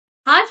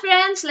Hi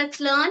friends, let's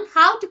learn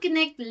how to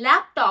connect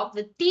laptop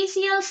with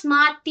TCL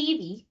Smart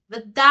TV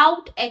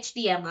without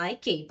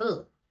HDMI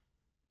cable.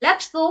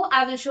 Let's go.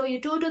 I will show you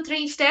 2 to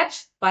 3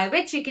 steps by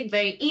which you can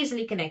very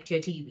easily connect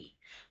your TV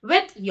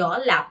with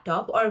your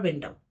laptop or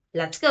window.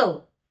 Let's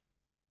go.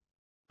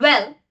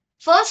 Well,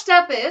 first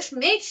step is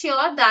make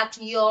sure that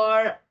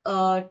your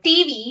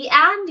TV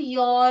and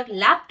your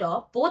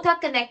laptop both are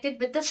connected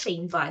with the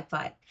same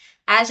Wi-Fi.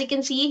 As you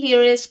can see,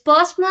 here is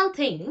personal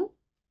thing.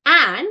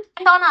 And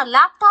on our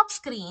laptop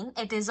screen,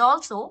 it is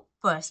also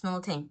personal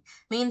thing.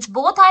 Means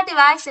both our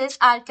devices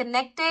are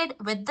connected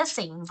with the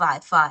same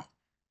Wi-Fi.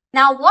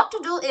 Now what to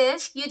do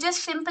is you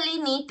just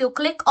simply need to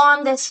click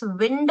on this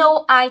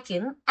window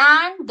icon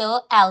and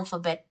the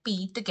alphabet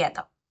P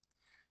together.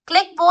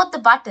 Click both the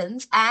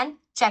buttons and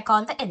check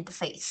on the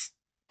interface.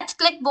 Let's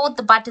click both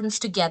the buttons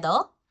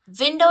together,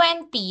 window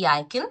and P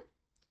icon,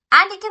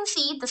 and you can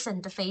see this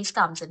interface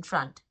comes in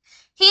front.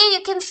 Here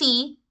you can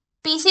see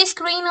PC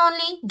screen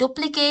only,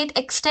 duplicate,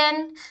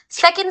 extend,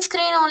 second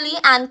screen only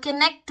and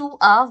connect to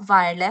a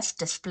wireless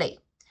display.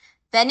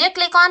 When you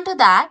click onto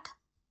that,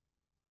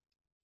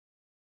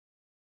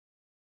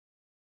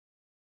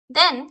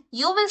 then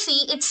you will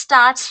see it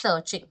starts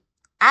searching.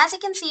 As you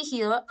can see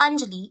here,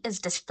 Anjali is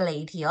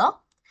displayed here.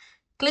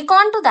 Click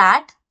onto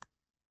that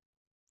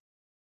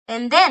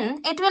and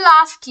then it will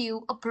ask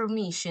you a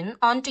permission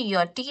onto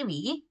your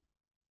TV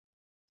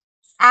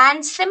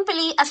and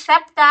simply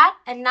accept that,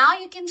 and now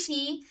you can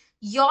see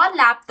your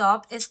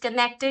laptop is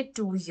connected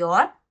to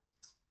your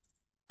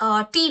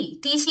TV,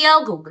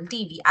 TCL Google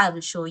TV. I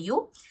will show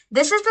you.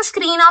 This is the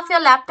screen of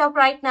your laptop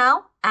right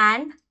now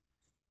and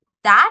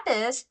that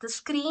is the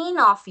screen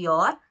of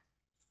your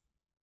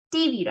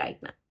TV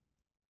right now.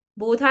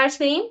 Both are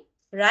same,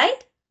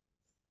 right?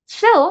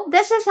 So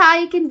this is how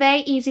you can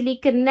very easily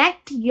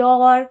connect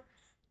your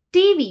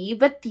TV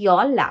with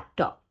your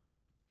laptop.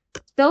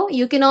 So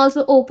you can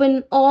also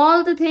open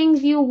all the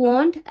things you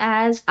want,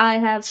 as I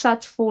have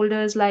such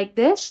folders like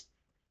this.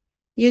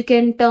 You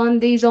can turn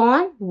these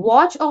on,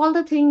 watch all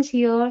the things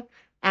here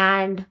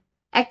and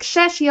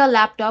access your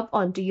laptop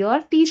onto your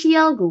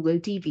TCL Google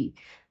TV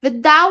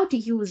without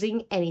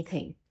using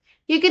anything.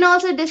 You can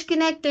also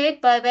disconnect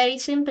it by very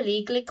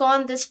simply click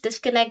on this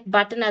disconnect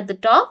button at the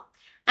top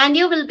and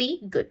you will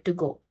be good to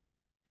go.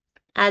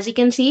 As you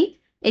can see,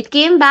 it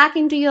came back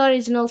into your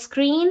original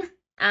screen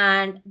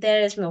and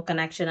there is no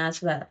connection as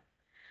well.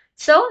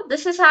 So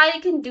this is how you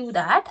can do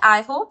that.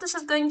 I hope this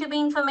is going to be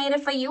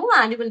informative for you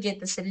and you will get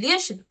the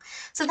solution.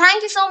 So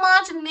thank you so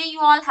much and may you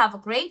all have a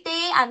great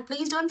day, and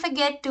please don't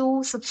forget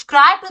to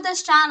subscribe to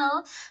this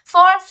channel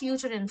for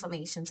future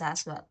informations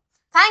as well.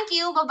 Thank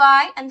you.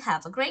 Bye-bye and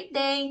have a great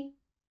day.